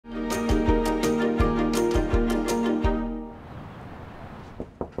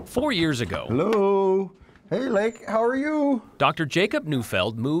4 years ago, Hello. Hey, Lake, how are you? Dr. Jacob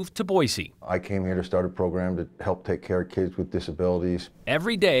Neufeld moved to Boise. I came here to start a program to help take care of kids with disabilities.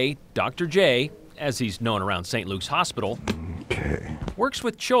 Every day, Dr. J, as he's known around St. Luke's Hospital, works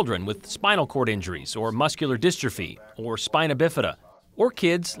with children with spinal cord injuries or muscular dystrophy or spina bifida, or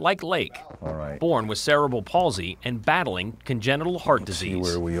kids like Lake, All right. born with cerebral palsy and battling congenital heart See disease.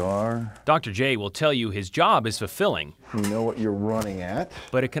 where we are. Dr. J will tell you his job is fulfilling, You know what you're running at.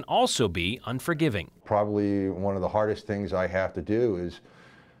 but it can also be unforgiving. Probably one of the hardest things I have to do is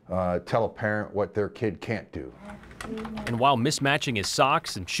tell a parent what their kid can't do. And while mismatching his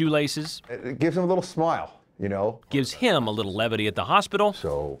socks and shoelaces It gives them a little smile, you know? gives him a little levity at the hospital,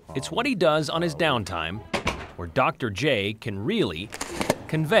 So, it's what he does on his downtime where Dr. J can really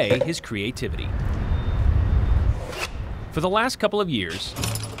convey his creativity. For the last couple of years,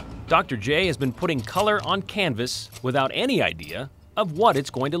 Dr. J has been putting color on canvas without any idea of what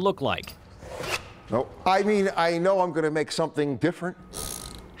it's going to look like. no, I mean, I know I'm going to make something different.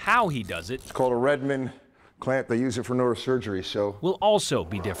 How he does it It's called a Redmond clamp. They use it for neurosurgery, so will also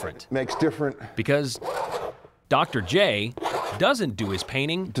be different makes different because Dr. J doesn't do his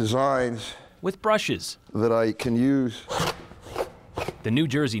painting designs with brushes. that I can use. The New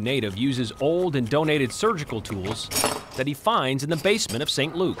Jersey native uses old and donated surgical tools that he finds in the basement of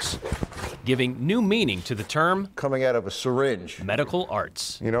St. Luke's, giving new meaning to the term Coming out of a syringe. medical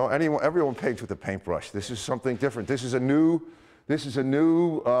arts. You know, everyone paints with a paintbrush. This is something different. This is a new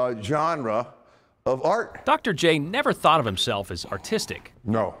genre of art. Dr. J never thought of himself as artistic,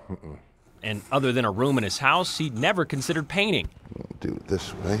 No, and other than a room in his house, he never considered painting do it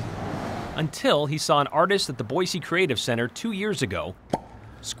this way. until he saw an artist at the Boise Creative Center 2 years ago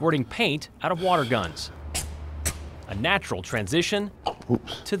squirting paint out of water guns. A natural transition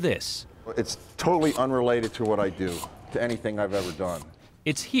to this. It's totally unrelated to what I do, to anything I've ever done.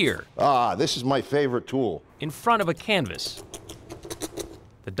 It's here, Ah, this is my favorite tool. in front of a canvas.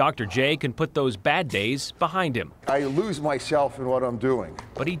 The Dr. J can put those bad days behind him, I lose myself in what I'm doing.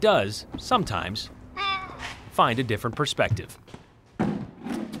 but he does, sometimes, find a different perspective.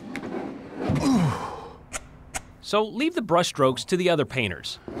 So leave the brushstrokes to the other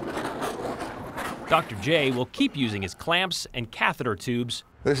painters. Dr. J will keep using his clamps and catheter tubes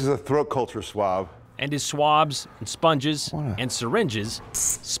This is a throat culture swab. and his swabs and sponges and syringes,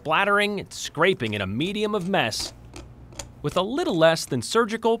 splattering and scraping in a medium of mess with a little less than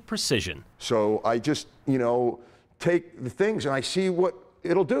surgical precision. So I just, take the things and I see what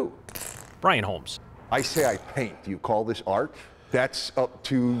it'll do. Brian Holmes, I say I paint. Do you call this art? That's up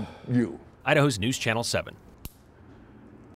to you. Idaho's News Channel 7.